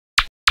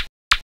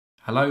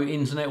Hello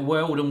internet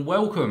world and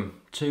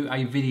welcome to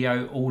a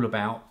video all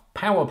about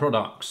power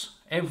products.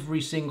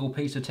 Every single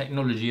piece of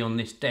technology on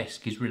this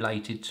desk is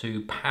related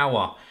to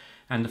power,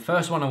 and the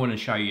first one I want to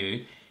show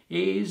you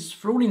is,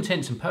 for all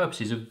intents and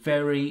purposes, a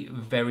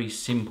very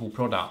simple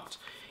product.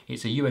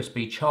 It's a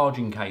USB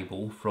charging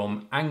cable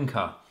from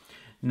Anker.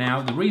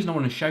 Now the reason I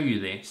want to show you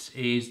this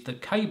is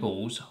that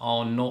cables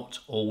are not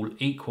all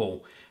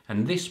equal,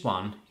 and this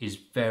one is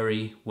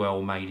very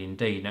well made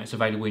indeed. Now it's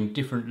available in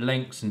different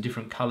lengths and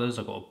different colours.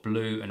 I've got a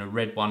blue and a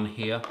red one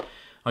here.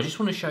 I just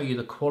want to show you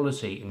the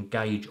quality and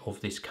gauge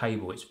of this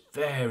cable. It's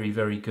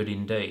very good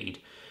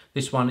indeed.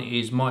 This one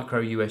is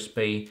micro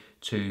USB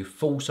to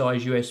full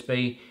size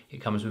USB.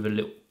 It comes with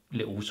a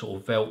little sort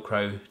of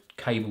Velcro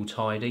cable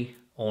tidy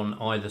on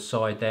either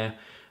side there.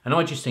 And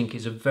I just think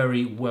it's a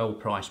very well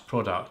priced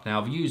product. Now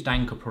I've used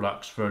Anker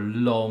products for a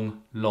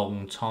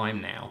long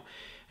time now.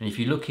 And if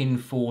you're looking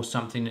for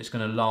something that's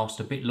going to last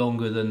a bit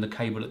longer than the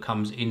cable that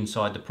comes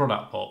inside the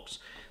product box,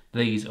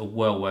 these are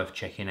well worth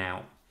checking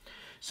out.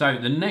 So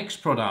the next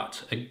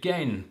product,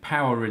 again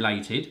power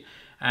related,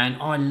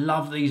 and I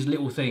love these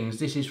little things.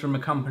 This is from a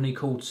company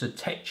called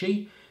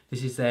Satechi.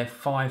 This is their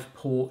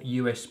 5-port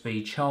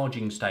USB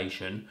charging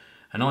station,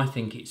 and I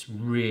think it's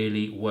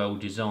really well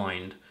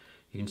designed.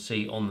 You can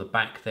see on the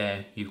back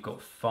there you've got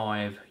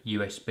 5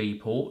 USB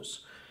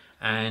ports.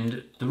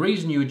 And the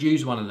reason you would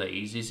use one of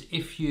these is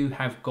if you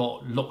have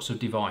got lots of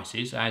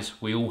devices, as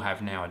we all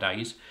have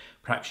nowadays.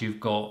 Perhaps you've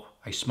got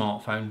a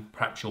smartphone,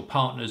 perhaps your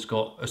partner's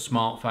got a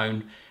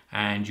smartphone,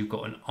 and you've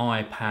got an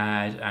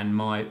iPad and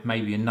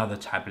maybe another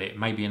tablet,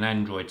 maybe an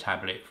Android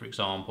tablet, for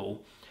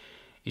example.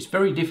 It's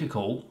very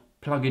difficult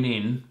plugging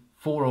in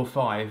 4 or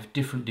 5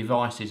 different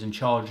devices and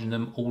charging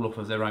them all off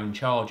of their own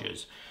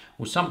chargers.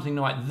 Well, something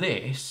like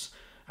this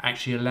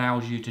actually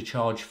allows you to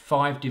charge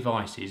 5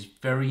 devices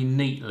very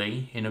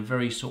neatly in a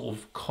very sort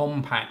of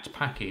compact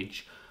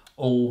package,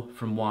 all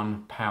from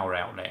one power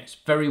outlet. It's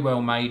very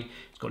well made.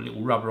 It's got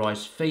little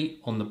rubberized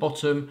feet on the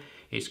bottom.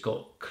 It's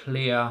got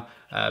clear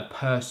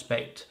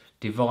perspex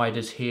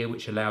dividers here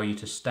which allow you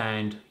to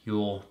stand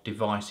your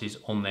devices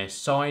on their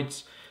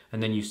sides,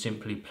 and then you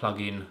simply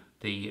plug in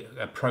the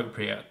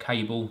appropriate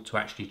cable to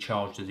actually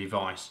charge the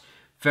device.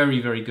 Very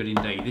good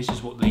indeed. This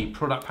is what the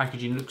product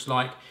packaging looks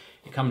like.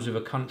 It comes with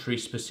a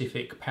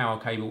country-specific power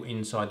cable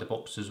inside the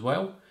box as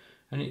well,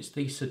 and it's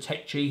the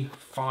Satechi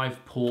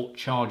 5-port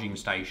charging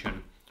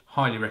station.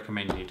 Highly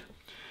recommended.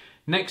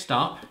 Next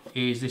up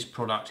is this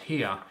product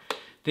here.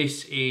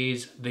 This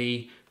is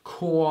the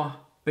KOAR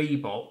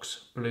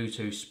beBOX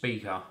Bluetooth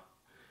speaker,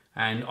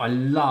 and I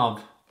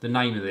love the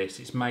name of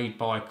this. It's made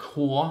by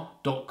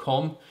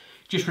KOAR.com.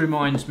 Just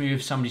reminds me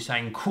of somebody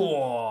saying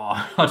KOAR.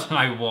 I don't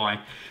know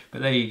why,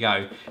 but there you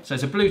go. So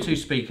it's a Bluetooth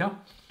speaker.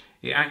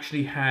 It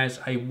actually has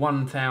a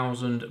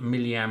 1000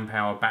 milliamp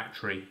hour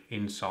battery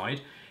inside.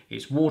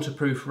 It's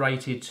waterproof,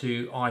 rated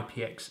to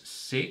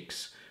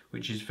IPX6,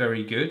 which is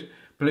very good.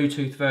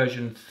 Bluetooth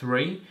version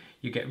 3,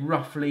 you get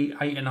roughly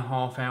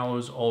 8.5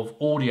 hours of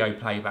audio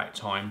playback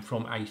time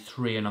from a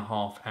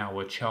 3.5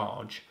 hour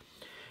charge.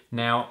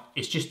 Now,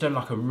 it's just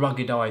like a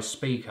ruggedized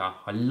speaker.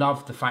 I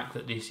love the fact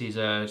that this is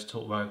a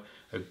sort of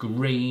a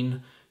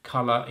green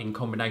color in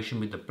combination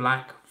with the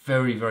black.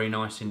 Very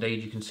nice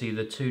indeed. You can see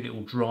the 2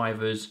 little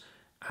drivers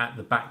at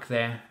the back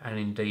there, and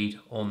indeed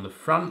on the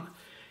front.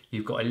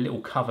 You've got a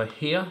little cover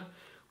here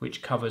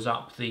which covers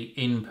up the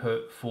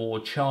input for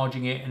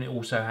charging it, and it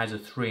also has a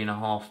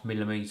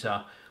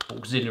 3.5mm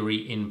auxiliary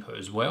input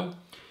as well.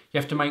 You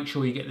have to make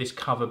sure you get this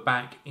cover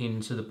back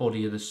into the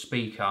body of the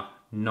speaker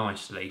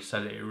nicely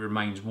so that it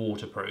remains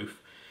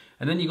waterproof.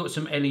 And then you've got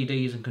some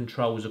LEDs and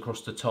controls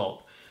across the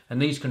top,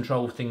 and these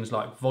control things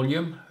like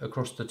volume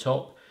across the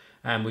top,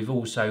 and we've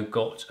also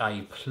got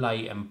a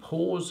play and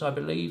pause, I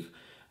believe,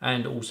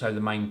 and also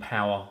the main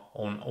power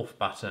on off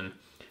button.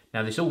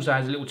 Now this also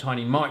has a little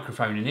tiny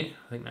microphone in it.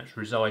 I think that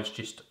resides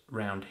just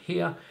around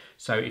here.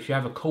 So if you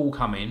have a call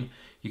come in,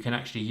 you can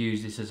actually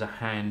use this as a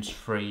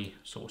hands-free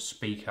sort of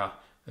speaker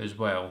as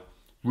well.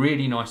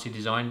 Really nicely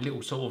designed,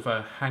 little sort of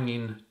a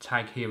hanging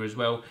tag here as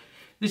well.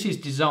 This is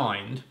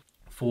designed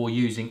for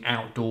using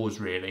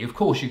outdoors really. Of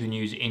course you can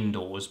use it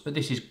indoors, but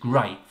this is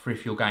great for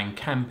if you're going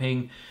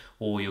camping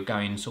or you're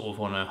going sort of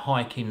on a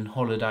hiking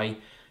holiday.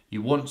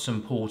 You want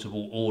some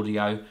portable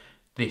audio,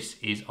 this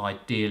is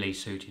ideally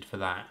suited for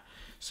that.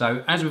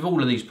 So as with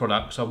all of these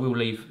products, I will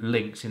leave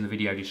links in the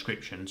video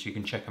description so you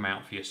can check them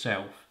out for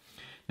yourself.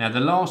 Now the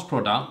last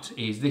product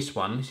is this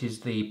one. This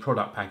is the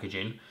product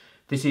packaging.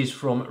 This is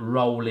from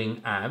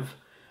Rolling Av,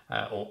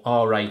 or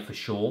RA for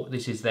short.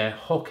 This is their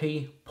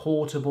Hockey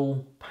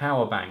Portable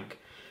Power Bank.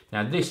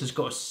 Now this has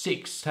got a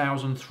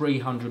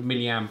 6300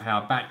 milliamp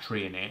hour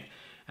battery in it,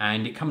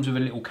 and it comes with a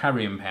little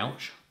carrying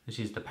pouch. This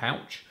is the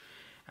pouch.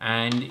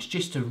 And it's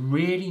just a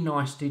really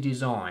nicely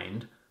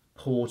designed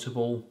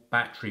portable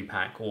battery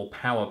pack or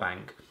power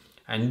bank.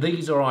 And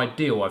these are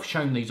ideal. I've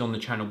shown these on the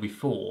channel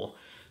before.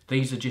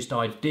 These are just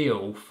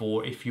ideal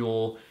for if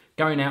you're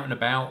going out and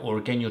about, or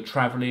again you're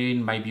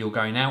traveling, maybe you're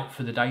going out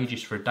for the day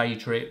just for a day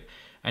trip,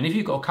 And if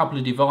you've got a couple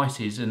of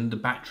devices and the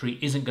battery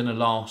isn't going to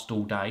last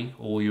all day,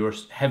 or you're a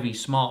heavy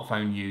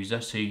smartphone user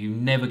so you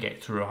never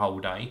get through a whole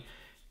day,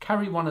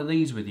 carry one of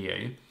these with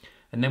you,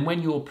 and then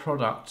when your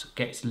product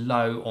gets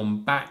low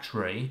on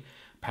battery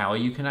power,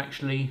 you can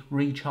actually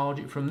recharge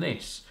it from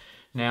this.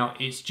 Now,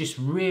 it's just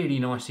really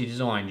nicely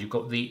designed. You've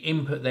got the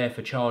input there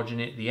for charging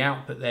it, the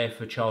output there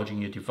for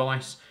charging your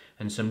device,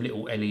 and some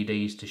little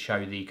LEDs to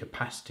show the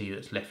capacity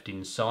that's left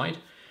inside.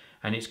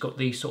 And it's got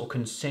these sort of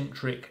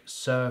concentric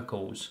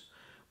circles,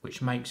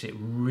 which makes it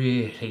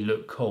really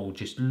look cool.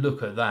 Just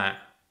look at that,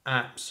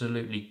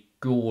 absolutely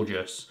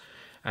gorgeous.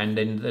 And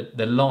then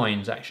the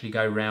lines actually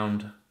go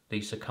round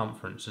the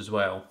circumference as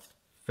well.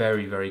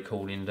 Very, very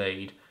cool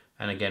indeed.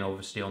 And again,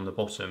 obviously on the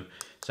bottom.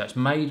 So it's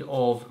made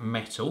of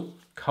metal,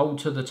 cold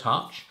to the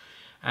touch.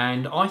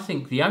 And I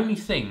think the only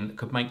thing that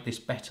could make this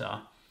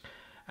better,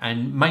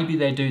 and maybe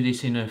they do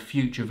this in a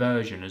future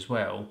version as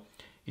well,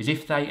 is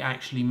if they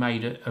actually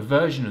made a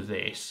version of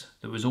this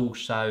that was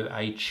also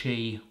a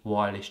Qi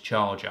wireless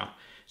charger.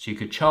 So you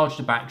could charge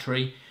the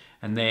battery,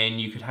 and then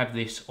you could have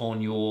this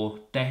on your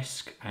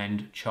desk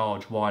and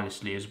charge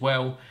wirelessly as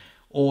well.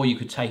 Or you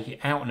could take it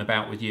out and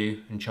about with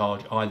you and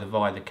charge either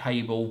via the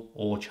cable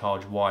or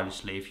charge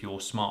wirelessly if your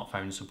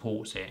smartphone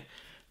supports it.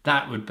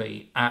 That would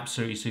be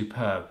absolutely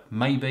superb.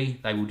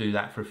 Maybe they will do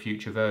that for a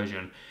future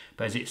version.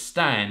 But as it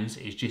stands,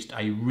 it's just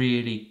a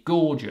really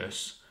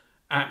gorgeous,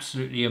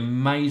 absolutely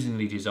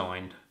amazingly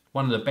designed,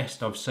 one of the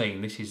best I've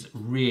seen. This is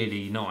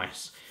really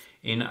nice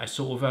in a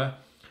sort of a,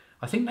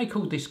 I think they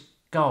called this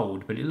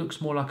gold, but it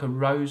looks more like a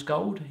rose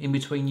gold, in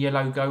between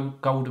yellow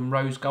gold and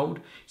rose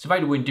gold. It's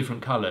available in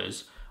different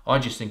colours. I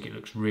just think it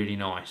looks really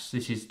nice.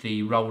 This is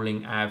the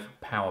rolling AV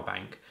power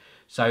bank.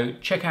 So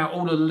check out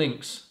all of the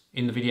links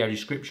in the video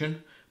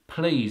description.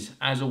 Please,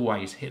 as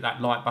always, hit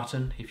that like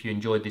button if you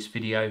enjoyed this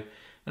video,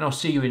 and I'll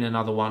see you in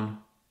another one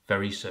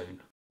very soon.